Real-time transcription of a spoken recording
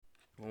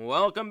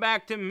Welcome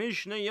back to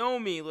Mishna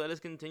Yomi. Let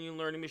us continue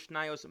learning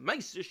Mishnayos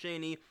Maaser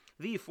Sheni,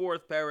 the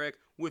fourth Perek,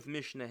 with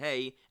Mishna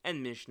Hey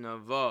and Mishna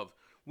Vav.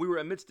 We were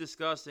amidst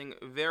discussing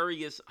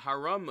various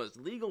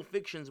haramas, legal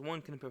fictions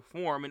one can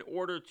perform in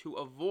order to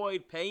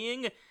avoid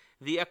paying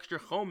the extra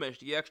chomesh,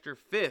 the extra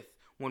fifth,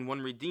 when one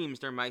redeems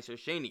their Maaser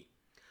Sheni.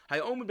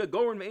 A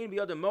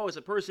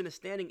person is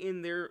standing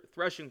in their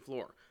threshing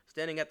floor,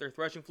 standing at their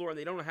threshing floor, and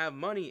they don't have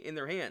money in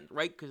their hand,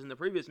 right? Because in the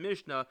previous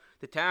Mishnah,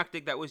 the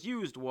tactic that was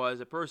used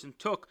was a person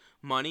took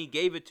money,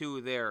 gave it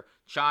to their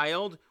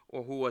child,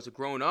 or who was a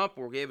grown-up,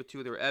 or gave it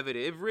to their Eved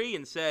Ivri,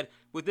 and said,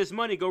 with this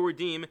money, go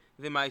redeem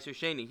the Maaser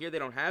Sheni. Here they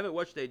don't have it.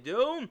 What should they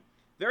do?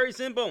 Very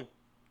simple.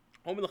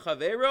 I'm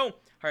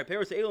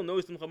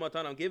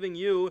giving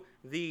you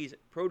this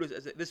produce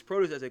as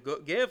a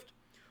gift.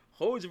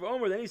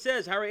 Then he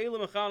says, this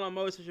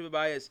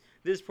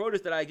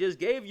produce that I just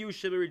gave you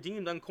should be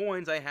redeemed on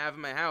coins I have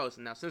in my house.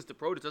 And now, since the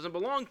produce doesn't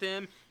belong to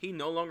him, he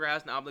no longer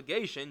has an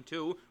obligation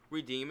to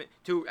redeem it,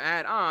 to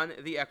add on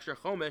the extra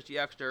chomesh, the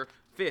extra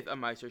fifth of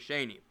Maaser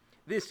Sheni.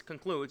 This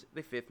concludes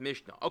the fifth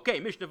Mishnah. Okay,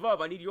 Mishnah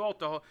Vav, I need you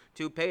all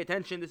to pay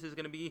attention. This is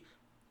going to be,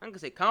 I'm going to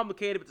say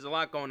complicated, but there's a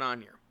lot going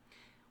on here.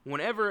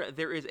 Whenever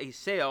there is a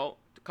sale,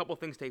 a couple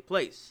things take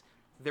place.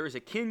 There is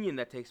a kinyan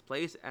that takes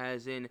place,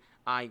 as in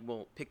I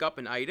will pick up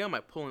an item,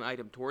 I pull an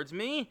item towards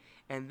me,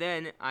 and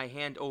then I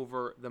hand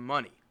over the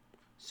money.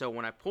 So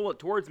when I pull it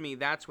towards me,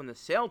 that's when the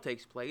sale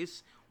takes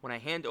place. When I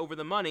hand over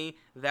the money,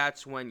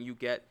 that's when you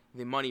get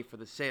the money for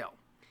the sale.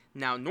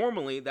 Now,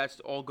 normally,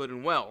 that's all good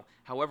and well.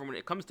 However, when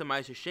it comes to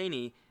Maaser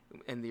Sheni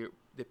and the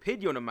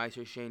pidyon of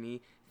Maaser Sheni,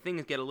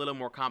 things get a little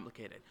more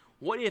complicated.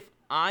 What if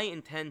I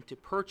intend to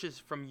purchase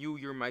from you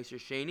your Maaser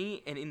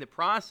Sheni, and in the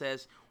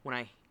process,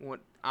 when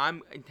I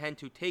intend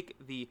to take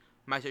the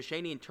Maaser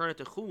Sheni and turn it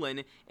to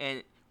chulin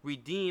and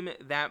redeem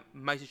that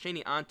Maaser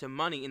Sheni onto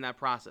money in that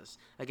process?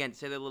 Again, to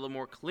say that a little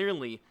more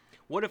clearly,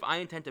 what if I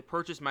intend to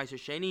purchase Maaser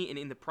Sheni, and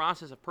in the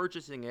process of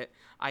purchasing it,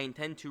 I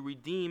intend to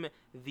redeem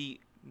the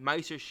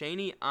Maaser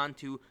Sheni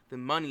onto the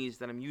monies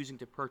that I'm using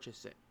to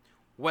purchase it?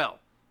 Well,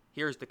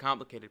 here's the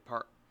complicated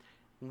part.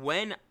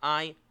 When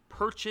I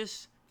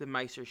purchase the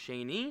Maaser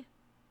Sheni,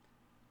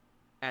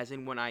 as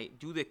in when I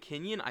do the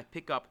kinyan, I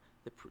pick up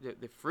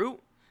the fruit,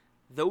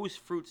 those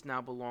fruits now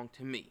belong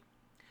to me.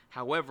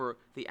 However,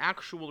 the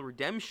actual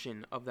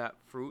redemption of that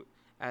fruit,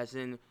 as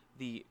in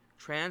the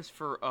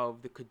transfer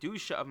of the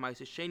kedusha of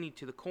Maaser Sheni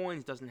to the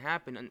coins, doesn't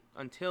happen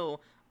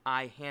until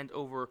I hand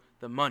over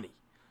the money.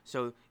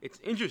 So it's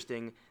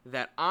interesting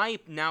that I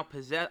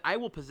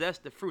will possess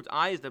the fruits.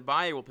 I, as the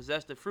buyer, will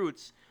possess the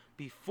fruits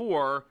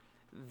before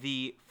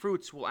the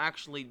fruits will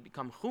actually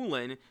become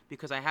chulin,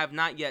 because I have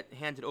not yet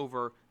handed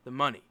over the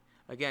money.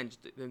 Again,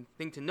 the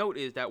thing to note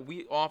is that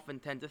we often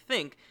tend to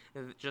think,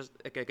 just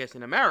like I guess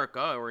in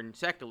America or in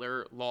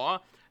secular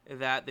law,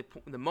 that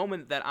the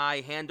moment that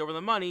I hand over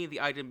the money, the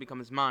item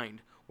becomes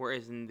mine.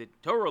 Whereas in the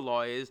Torah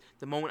law is,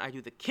 the moment I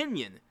do the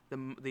kinyan,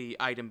 the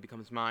item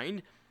becomes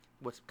mine.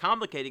 What's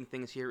complicating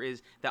things here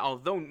is that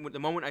although the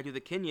moment I do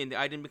the kinyan, the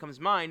item becomes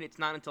mine, it's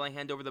not until I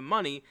hand over the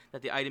money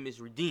that the item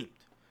is redeemed.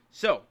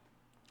 So,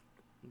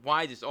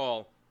 why is this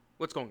all?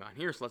 What's going on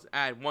here? So let's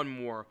add one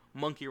more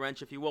monkey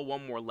wrench, if you will,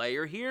 one more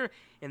layer here,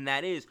 and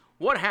that is,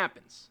 what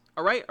happens?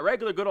 All right, a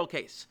regular good old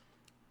case.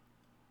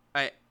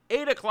 At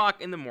 8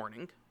 o'clock in the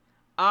morning,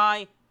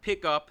 I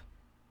pick up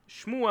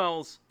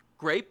Shmuel's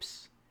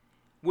grapes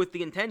with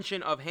the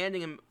intention of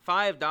handing him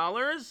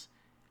 $5,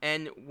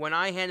 and when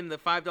I hand him the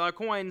 $5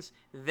 coins,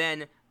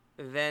 then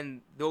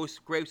those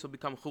grapes will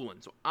become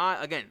chulin. So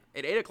again,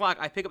 at 8 o'clock,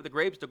 I pick up the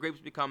grapes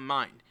become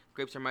mine. The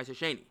grapes are Maaser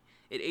Sheni.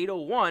 At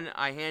 8:01,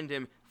 I hand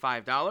him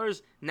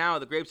 $5. Now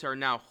the grapes are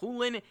now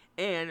chulin,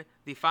 and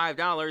the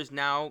 $5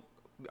 now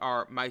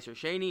are Maaser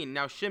Sheni, and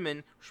now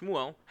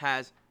Shmuel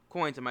has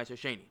coins of Maaser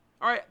Sheni.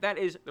 All right, that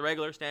is the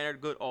regular,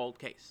 standard, good old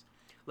case.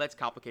 Let's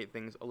complicate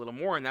things a little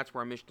more, and that's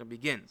where our Mishnah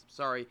begins.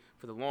 Sorry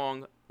for the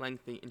long,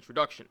 lengthy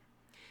introduction.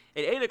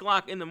 At 8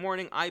 o'clock in the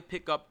morning, I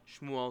pick up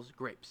Shmuel's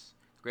grapes.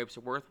 The grapes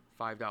are worth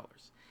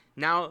 $5.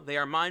 Now they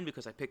are mine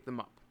because I picked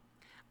them up.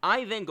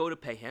 I then go to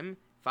pay him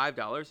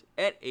 $5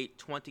 at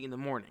 8:20 in the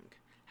morning.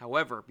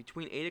 However,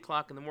 between 8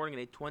 o'clock in the morning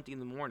and 8:20 in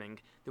the morning,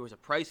 there was a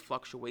price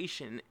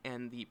fluctuation,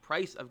 and the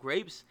price of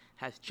grapes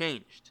has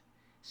changed.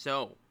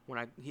 So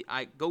when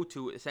I go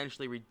to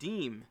essentially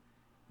redeem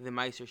the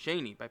Maaser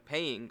Sheni by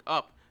paying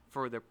up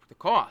for the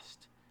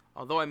cost,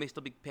 although I may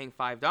still be paying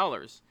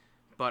 $5,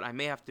 but I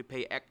may have to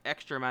pay an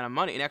extra amount of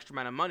money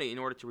in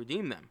order to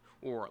redeem them,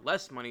 or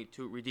less money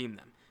to redeem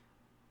them.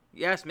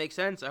 Yes, makes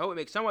sense. I hope it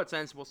makes somewhat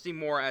sense. We'll see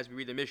more as we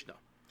read the Mishnah.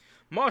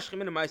 A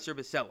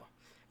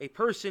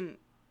person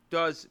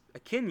does a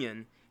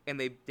kinyan, and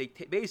they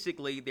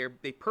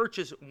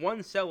purchase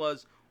one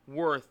sella's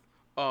worth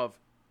of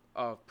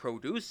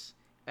produce,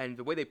 and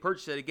the way they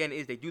purchase it again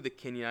is they do the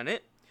kinyan on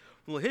it.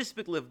 But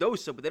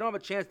they don't have a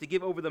chance to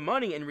give over the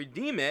money and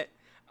redeem it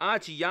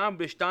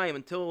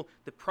until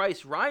the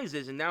price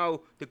rises, and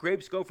now the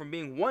grapes go from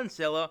being one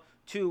sella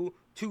to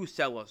two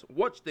sellas.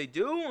 What should they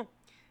do?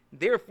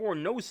 Therefore,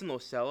 no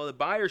sinlo sella. The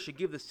buyer should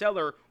give the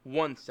seller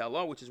 1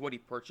 sella, which is what he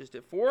purchased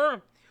it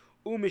for.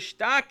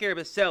 Umishtaker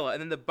b'sella.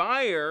 And then the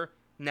buyer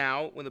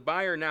now, when the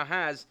buyer now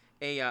has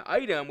a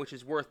item which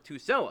is worth 2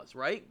 sellas,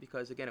 right?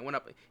 Because again, it went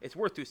up. It's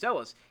worth 2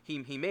 sellas. He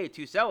made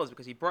 2 sellas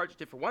because he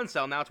purchased it for 1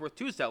 sell. Now it's worth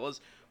 2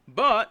 sellas.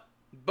 But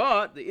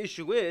the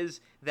issue is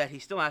that he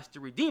still has to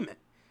redeem it.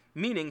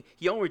 Meaning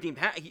he only redeemed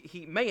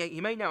he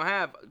may now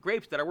have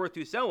grapes that are worth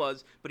 2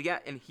 sellas, but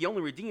he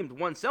only redeemed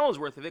 1 sella's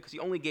worth of it because he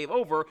only gave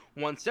over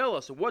 1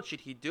 sella. So what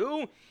should he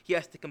do? He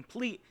has to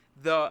complete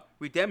the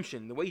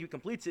redemption. The way he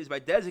completes it is by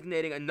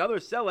designating another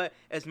sella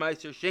as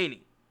Maaser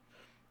Sheni.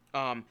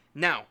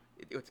 Now,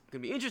 what's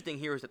going to be interesting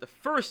here is that the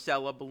first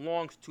sella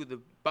belongs to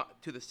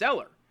the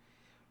seller.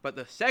 But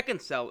the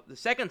second sella,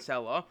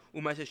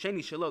 Maaser Sheni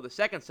Shelo, the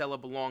second sella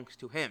belongs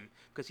to him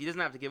because he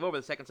doesn't have to give over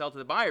the second sella to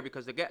the buyer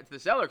because the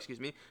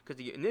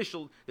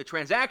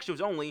transaction was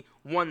only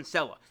 1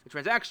 sella. The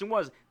transaction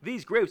was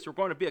these grapes were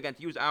going to be, again,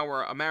 to use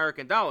our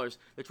American dollars,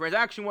 the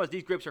transaction was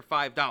these grapes are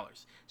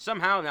 $5.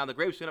 Somehow now the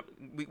grapes went up,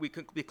 we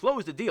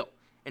closed the deal,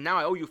 and now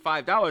I owe you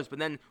 $5, but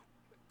then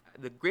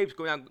the grapes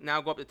go up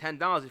to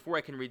 $10 before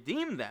I can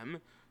redeem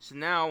them. So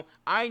now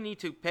I need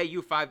to pay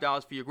you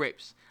 $5 for your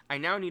grapes. I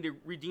now need to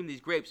redeem these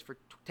grapes for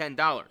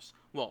 $10.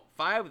 Well,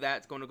 5 of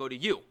that's going to go to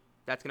you.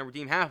 That's going to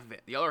redeem half of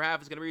it. The other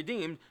half is going to be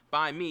redeemed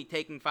by me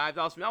taking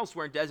 $5 from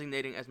elsewhere and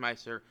designating as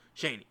Maaser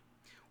Sheni.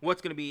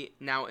 What's going to be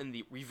now in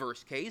the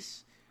reverse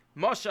case?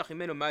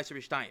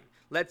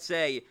 Let's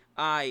say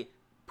I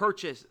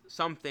purchase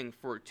something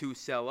for 2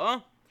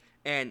 sella,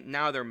 and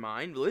now they're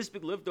mine. And I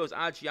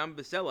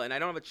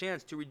don't have a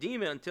chance to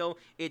redeem it until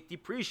it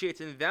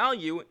depreciates in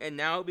value, and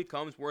now it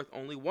becomes worth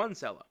only 1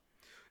 sella.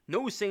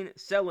 No sain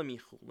sella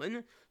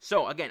michulin.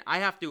 So again, I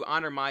have to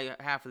honor my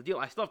half of the deal.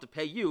 I still have to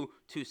pay you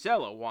 2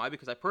 sella. Why?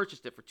 Because I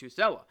purchased it for 2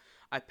 sella.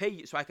 I pay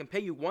you, so I can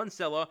pay you 1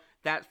 sella.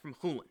 That's from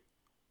chulin.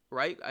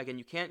 Right? Again,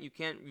 you can't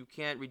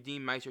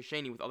redeem Maaser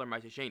Sheni with other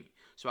Maaser Sheni.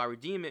 So I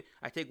redeem it.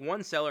 I take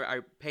 1 seller. I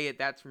pay it.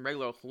 That's from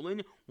regular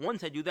chulin.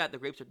 Once I do that, the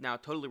grapes are now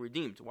totally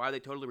redeemed. Why are they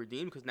totally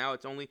redeemed? Because now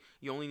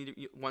you only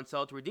need 1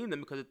 seller to redeem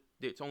them because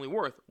it's only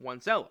worth 1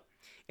 seller.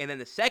 And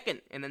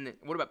then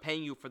what about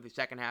paying you for the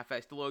second half? I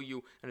still owe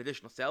you an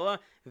additional seller.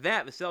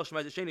 That the seller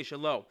Maaser Sheni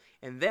shelo.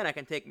 And then I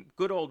can take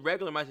good old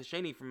regular Maaser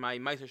Sheni from my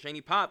Maaser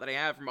Sheni pot that I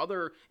have from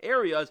other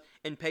areas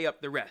and pay up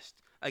the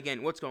rest.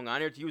 Again, what's going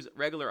on here? To use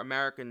regular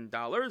American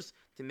dollars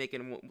to make it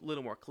a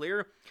little more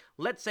clear,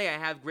 let's say I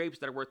have grapes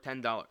that are worth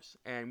 $10,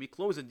 and we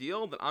close a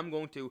deal that I'm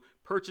going to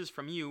purchase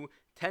from you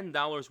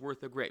 $10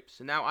 worth of grapes.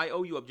 So now I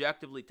owe you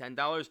objectively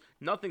 $10.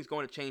 Nothing's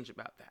going to change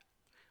about that.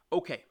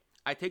 Okay,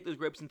 I take those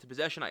grapes into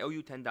possession. I owe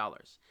you $10.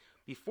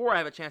 Before I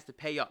have a chance to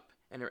pay up,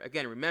 and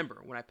again,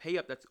 remember, when I pay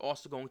up, that's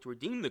also going to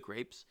redeem the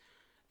grapes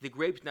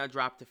now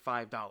drop to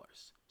 $5.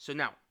 So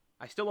now,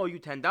 I still owe you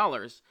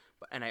 $10,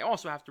 and I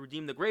also have to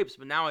redeem the grapes,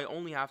 but now I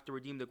only have to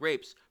redeem the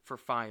grapes for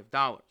 $5.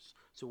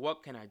 So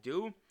what can I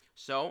do?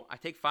 So I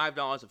take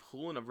 $5 of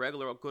chulin, of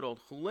regular good old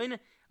chulin,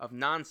 of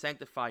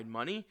non-sanctified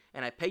money,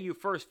 and I pay you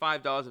first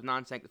 $5 of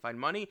non-sanctified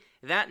money.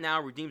 That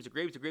now redeems the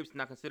grapes. The grapes are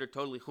not considered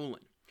totally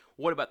chulin.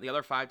 What about the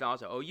other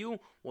 $5 I owe you?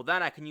 Well,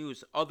 that I can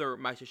use other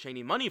Maaser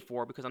Sheni money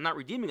for because I'm not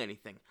redeeming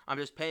anything. I'm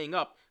just paying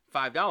up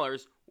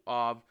 $5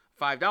 of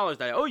 $5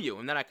 that I owe you,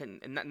 and then I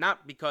can, and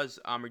not because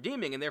I'm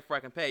redeeming, and therefore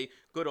I can pay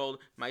good old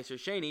Maaser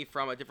Sheni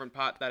from a different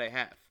pot that I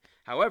have.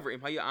 However,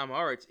 if you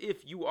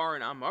are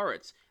an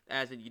Amaretz,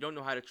 as in you don't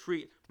know how to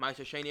treat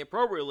Maaser Sheni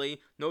appropriately,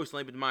 no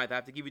Slay B'Dmai. I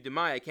have to give you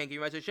Demai. I can't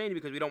give you Maaser Sheni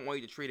because we don't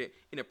want you to treat it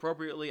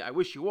inappropriately. I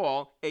wish you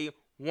all a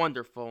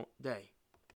wonderful day.